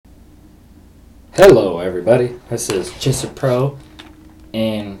Hello everybody, this is ChaserPro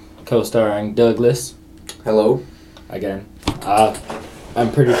and co-starring Douglas. Hello. Again.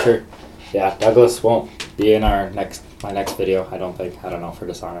 I'm pretty sure, Douglas won't be in my next video, I don't know, for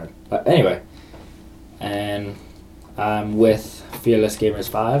Dishonored. But anyway, and I'm with Fearless Gamers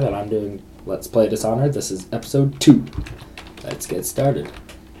 5 and I'm doing Let's Play Dishonored. This is episode 2. Let's get started.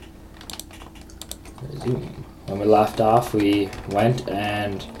 Resume. When we left off, we went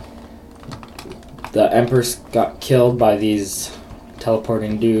and the Empress got killed by these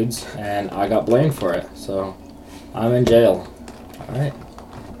teleporting dudes, and I got blamed for it, so I'm in jail. Alright,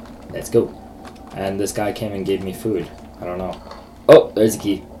 let's go. And this guy came and gave me food. I don't know. Oh, there's a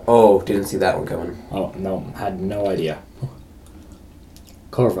key. Oh, didn't see that one coming. Oh, no, had no idea.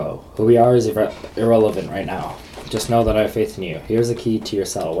 Corvo, who we are is irrelevant right now. Just know that I have faith in you. Here's a key to your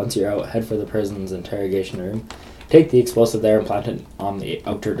cell. Once you're out, head for the prison's interrogation room. Take the explosive there and plant it on the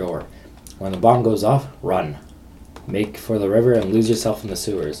outer door. When the bomb goes off, run. Make for the river and lose yourself in the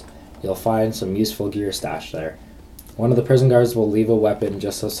sewers. You'll find some useful gear stashed there. One of the prison guards will leave a weapon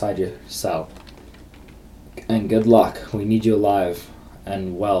just outside your cell. And good luck. We need you alive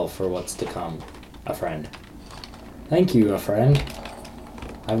and well for what's to come. A friend. Thank you, a friend.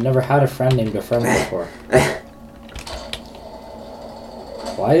 I've never had a friend named a friend before.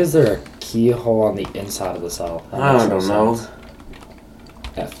 Why is there a keyhole on the inside of the cell? I don't know.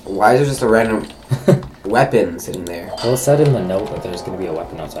 Why is there just a random weapon sitting there? Well, it said in the note that there's going to be a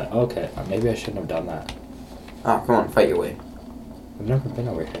weapon outside. Okay, maybe I shouldn't have done that. Oh, come on, fight your way. I've never been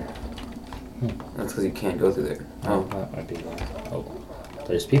over here. That's because you can't go through there. Oh, that might be wrong. Oh,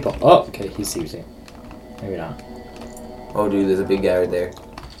 there's people. Oh, okay, he sees me. Maybe not. Oh, dude, there's a big guy right there.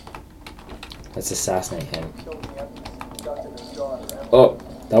 Let's assassinate him. Oh,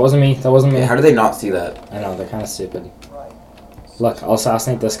 that wasn't me. That wasn't me. Yeah, how do they not see that? I know, they're kind of stupid. Look, I'll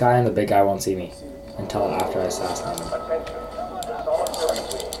assassinate this guy and the big guy won't see me until after I assassinate him.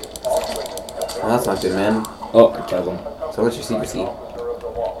 Well, that's not good, man. Oh, I killed him. So what's your secrecy?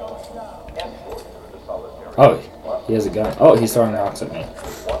 Oh, he has a gun. Oh, he's throwing rocks at me.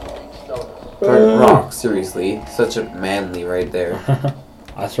 Throwing rocks, seriously. Such a manly right there.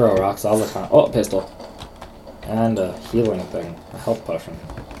 I throw rocks all the time. Oh, pistol. And a healing thing. A health potion.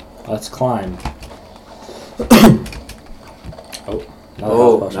 Let's climb.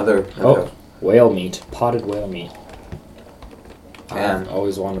 Another. Oh, whale meat. Potted whale meat. Man. I've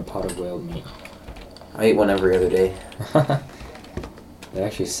always wanted potted whale meat. I eat one every other day. They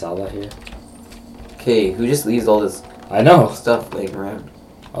actually sell that here? Okay, who just leaves all this I know. stuff laying around?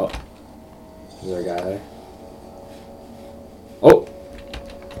 Oh. Is there a guy there? Oh!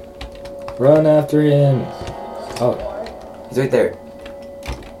 Run after him! Oh. He's right there.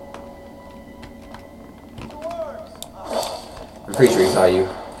 I'm pretty sure he saw you.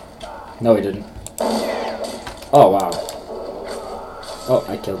 No, he didn't. Oh, wow. Oh,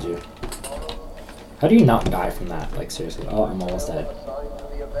 I killed you. How do you not die from that? Like, seriously. Oh, I'm almost dead.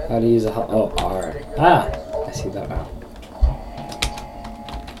 How do you use a health? Oh, R. Ah! I see that now.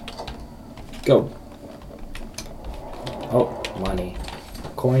 Go. Oh, money.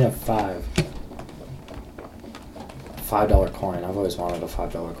 Coin of 5. $5 coin. I've always wanted a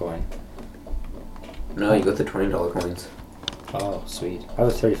 $5 coin. No, you got the $20 coins. Oh, sweet. I have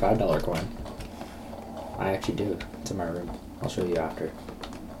a $35 coin. I actually do. It's in my room. I'll show you after.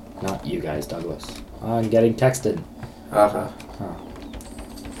 Not you guys, Douglas. I'm getting texted. Uh-huh. Huh.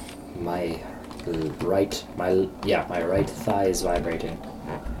 My right thigh is vibrating.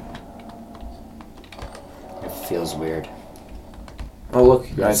 It feels weird. Oh, look.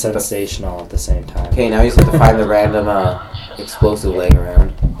 It's sensational at the same time. Okay, now you just have to find the random explosive laying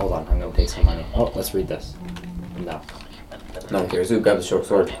around. Hold on, I'm gonna take some money. Oh, let's read this. No. No one cares. Ooh, grab the short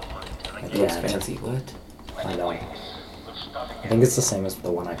sword. I It looks can't. fancy. What? I know. I think it's the same as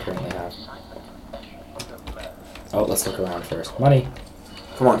the one I currently have. Oh, let's look around first. Money.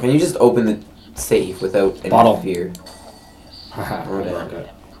 Come on, can you just open the safe without any Bottle. fear? Haha, Oh, I damn. broke it.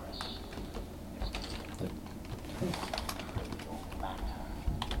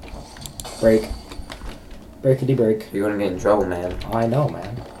 Break. Breakity break. You're gonna get in trouble, man. I know,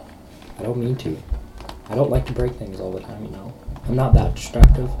 man. I don't mean to. I don't like to break things all the time, you know. I'm not that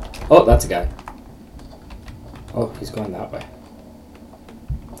destructive. Oh, that's a guy. Oh, he's going that way.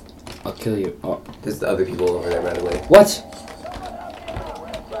 I'll kill you. Oh. There's the other people over there, by the way. What?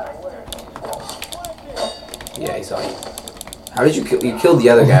 Yeah, he saw you. How did you kill? You killed the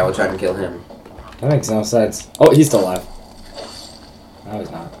other guy while trying to kill him. That makes no sense. Oh, he's still alive. No,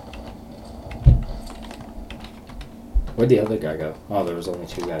 he's not. Where'd the other guy go? Oh, there was only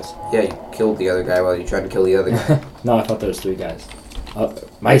 2 guys. Yeah, you killed the other guy while you tried to kill the other guy. No, I thought there was 3 guys. Oh,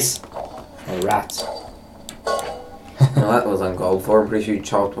 mice! Oh, rats. No, that was uncalled for. I'm pretty sure you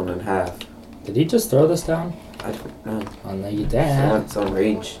chopped one in half. Did he just throw this down? I don't know. Oh, no, you didn't. Someone's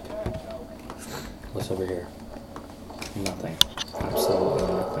rage. What's over here? Nothing. Absolutely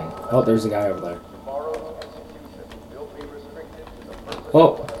nothing. Oh, there's a guy over there.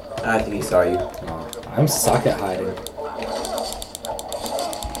 Oh! I think he saw you. Oh, I'm suck at hiding.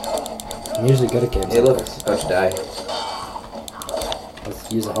 I'm usually good at games. Hey, look, like it's this. about to die.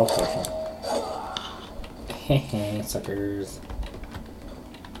 Let's use a health potion. Hehe, suckers.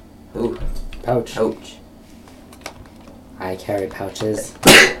 Ooh, Pouch. ouch. I carry pouches.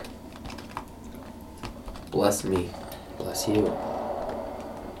 Bless me. Bless you.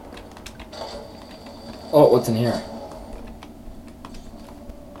 Oh, what's in here?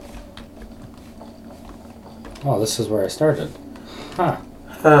 Oh, this is where I started. Huh.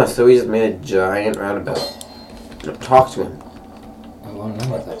 Huh, so we just made a giant roundabout. No, talk to him. I want to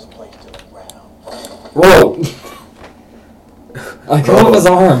know what that is. Whoa! I cut off his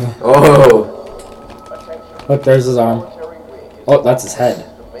arm. Oh! Look, there's his arm. Oh, that's his head.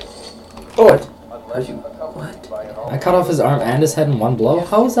 Oh! How'd you... What? I cut off his arm and his head in one blow?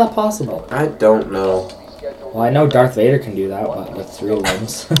 How is that possible? I don't know. Well, I know Darth Vader can do that, but with 3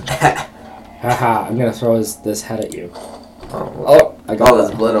 limbs. Haha, I'm gonna throw this head at you. Oh, I got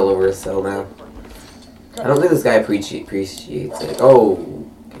there's blood all over his cell now. I don't think this guy appreciates it. Oh!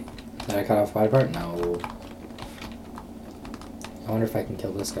 Did I cut off my part? No. I wonder if I can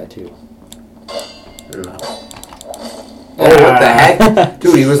kill this guy too. No. Oh, what the heck?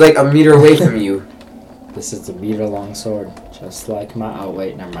 Dude, he was like a meter away from you. This is a meter-long sword, just like my... Oh,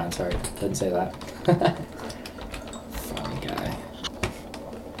 wait, never mind, sorry. Didn't say that. Funny guy.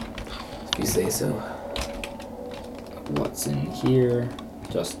 If you say so. What's in here?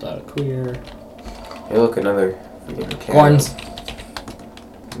 Just a queer. Hey, look, another... Coins!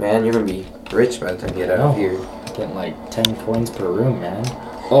 Man, you're gonna be rich by the time you get out of here. Getting like 10 coins per room, man.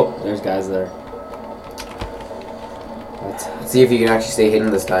 Oh, there's guys there. Let's see if you can actually stay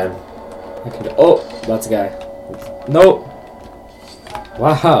hidden this time. I could. Oh, that's a guy. Nope.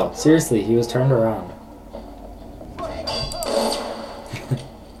 Wow, seriously, he was turned around.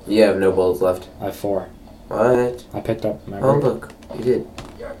 You have no bullets left. I have 4. What? I picked up my. Oh, look, you did.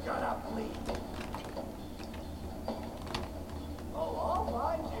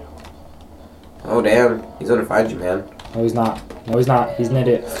 Oh, damn. He's gonna find you, man. No, he's not. No, he's not. He's an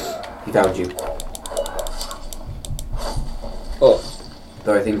idiot. He found you. Oh.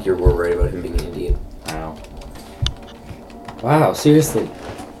 Though I think you're more worried about him being an idiot. Wow. Wow, seriously.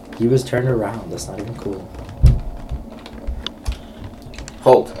 He was turned around. That's not even cool.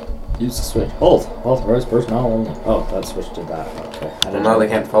 Halt. Use the switch. Hold. Authorized personnel only. Oh, that switch did that. Okay. I Well, didn't now know. they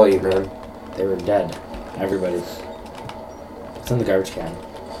can't follow you, man. They were dead. Everybody. It's in the garbage can.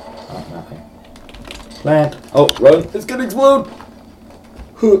 Oh, nothing. Land. Oh, run. It's gonna explode.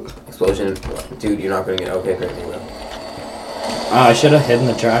 Explosion. Dude, you're not gonna get... Okay, apparently you will. Oh, I should have hidden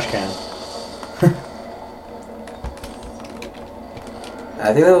the trash can.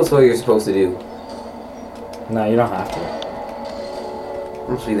 I think that was what you're supposed to do. No, you don't have to.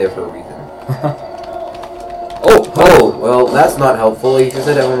 I'm supposed to be there for a reason. Oh, well, that's not helpful. You just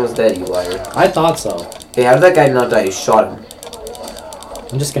said everyone was dead, you liar. I thought so. Hey, how did that guy not die? You shot him.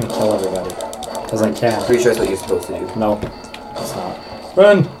 I'm just gonna kill everybody. Because I can. Pretty sure that's what you're supposed to do. No, it's not.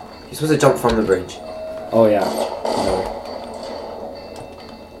 Run! You're supposed to jump from the bridge. Oh, yeah. No.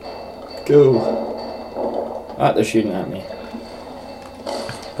 Go. Ah, they're shooting at me.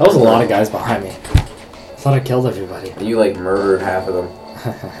 That was a lot of guys behind me. I thought I killed everybody. And you, like, murdered half of them.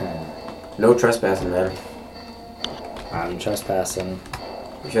 No trespassing, man. I'm trespassing.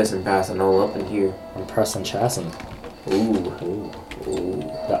 You're trespassing all up in here. I'm pressing chassing. Ooh. Ooh. Ooh.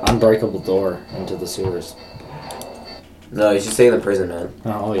 The unbreakable door into the sewers. No, you should stay in the prison, man.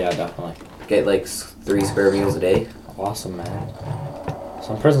 Oh, yeah, definitely. Get, like, 3 square meals a day. Awesome, man.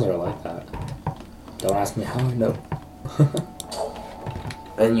 Some prisons are like that. Don't ask me how I know.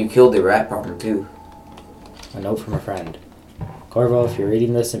 And you killed the rat problem, too. A note from a friend. Corvo, if you're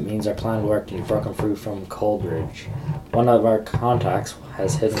reading this, it means our plan worked and you've broken free from Coldridge. One of our contacts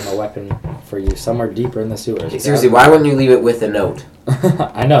has hidden a weapon for you somewhere deeper in the sewers. Hey, seriously, why wouldn't you leave it with a note?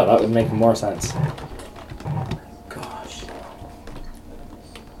 I know, that would make more sense. Gosh.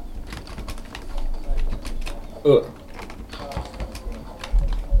 Ugh.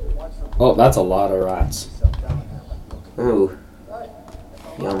 Oh, that's a lot of rats. Ooh.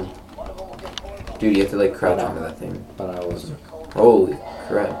 Yum. Dude, you have to, like, crouch onto that thing. But I wasn't. Holy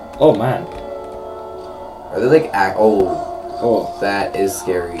crap. Oh, man. Are they, like, oh. Oh. That is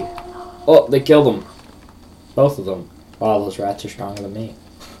scary. Oh, they killed them. Both of them. Wow, those rats are stronger than me.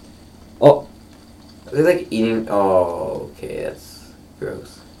 Oh. Are they like eating? Oh, okay, that's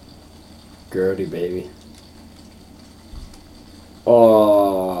gross. Grody, baby.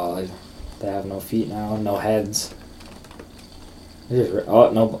 Oh, they have no feet now, no heads. Oh,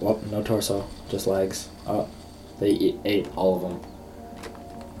 no torso, just legs. Oh, they ate all of them.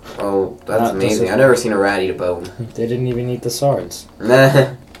 Oh, that's amazing. I've never seen a rat eat a bone. They didn't even eat the swords.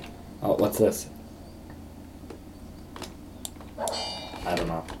 Nah. Oh, what's this? I don't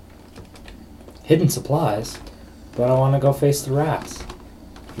know. Hidden supplies? But I want to go face the rats.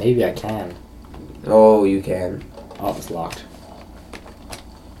 Maybe I can. Oh, you can. Oh, it's locked.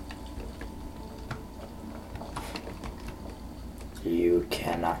 You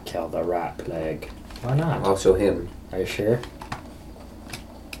cannot kill the rat plague. Why not? I'll show him. Are you sure?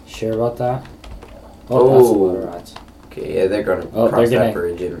 Sure about that? Oh, that's a lot of rats. Okay, yeah, they're gonna cross that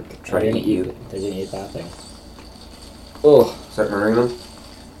bridge and try to eat you. They're gonna eat that thing. Oh. Start murdering them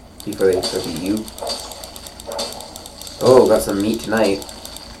before they start to eat you. Oh, got some meat tonight.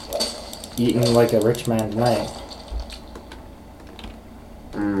 Eating like a rich man tonight.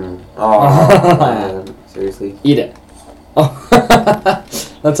 Oh, man. Seriously? Eat it. Oh.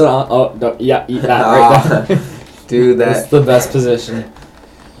 That's what I... Oh, no, yeah, eat that right there. Dude, that's the best position.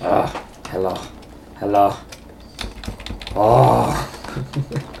 Hello. Hello. Oh.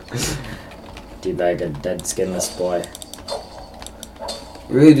 Debag a dead skinless boy.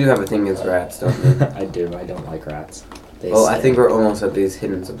 You really do have a thing against rats, don't you? I do. I don't like rats. Well, I think we're almost at these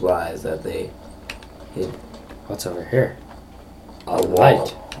hidden supplies that they hid. What's over here? A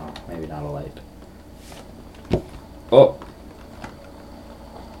light. Oh, maybe not a light. Oh.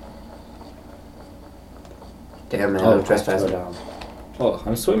 Damn, man, I'm trespassing. Oh,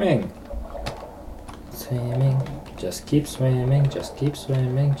 I'm swimming. Swimming. Just keep swimming. Just keep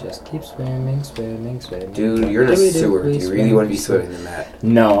swimming. Just keep swimming. Swimming. Swimming. Dude, you're in a sewer. Do you really want to be swimming in that?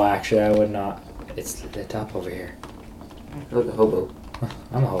 No, actually, I would not. It's lit up over here. Look, a hobo.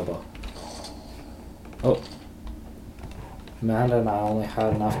 I'm a hobo. Oh. Amanda and I only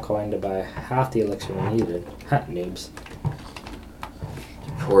had enough coin to buy half the elixir we needed. Ha, noobs.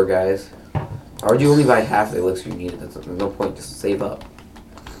 Poor guys. Why would you only buy half the elixir you needed? There's no point, just save up.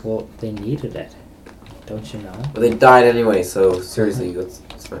 Well, they needed it. Don't you know? But they died anyway, so seriously, what's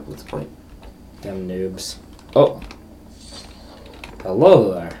the point? Them noobs. Oh.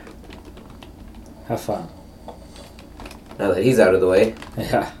 Hello there. Have fun. Now that he's out of the way.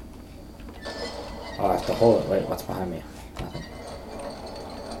 Yeah. Oh, I have to hold it. Wait, what's behind me? Nothing.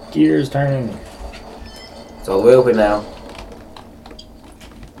 Gears turning. It's all the way open now.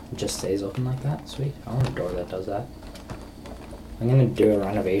 It just stays open like that? Sweet. I want a door that does that. I'm gonna do a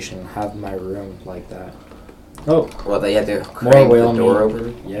renovation and have my room like that. Oh! Well, they had to crank the door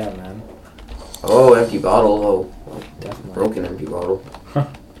open? Yeah, man. Oh, empty bottle. Oh, well, definitely. Broken empty bottle.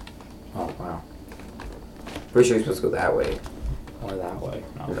 Oh, wow. Pretty sure you're supposed to go that way. Or that way.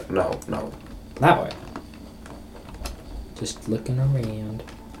 No. That way. Just looking around.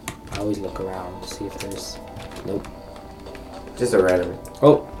 I always look around to see if there's... Nope. Just a random.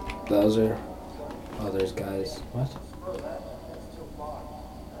 Oh! Those are... Oh, there's guys. What?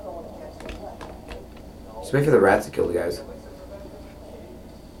 Just wait for the rats to kill the guys.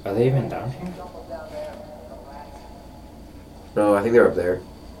 Are they even down here? No, I think they're up there.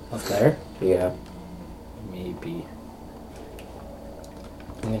 Up there? Yeah. Maybe.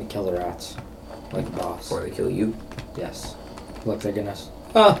 I'm gonna kill the rats. Like a boss. Before they kill you? Yes. Look, they're gonna...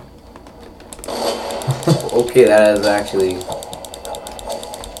 Ah! Okay, that is actually...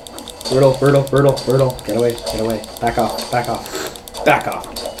 Birtle. Get away. Back off.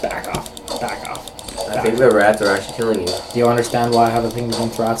 I think the rats are actually killing you. Do you understand why I have a thing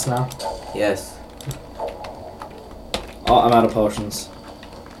against rats now? Yes. Oh, I'm out of potions.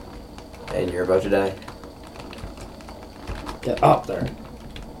 And you're about to die. Get up there.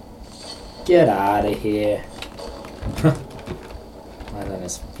 Get out of here. Land on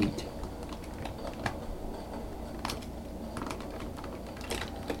his feet.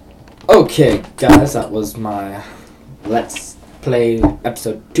 Okay, guys, that was my Let's Play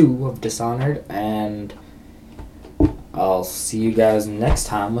episode 2 of Dishonored, and I'll see you guys next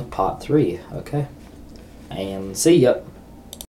time with part 3, okay? And see ya!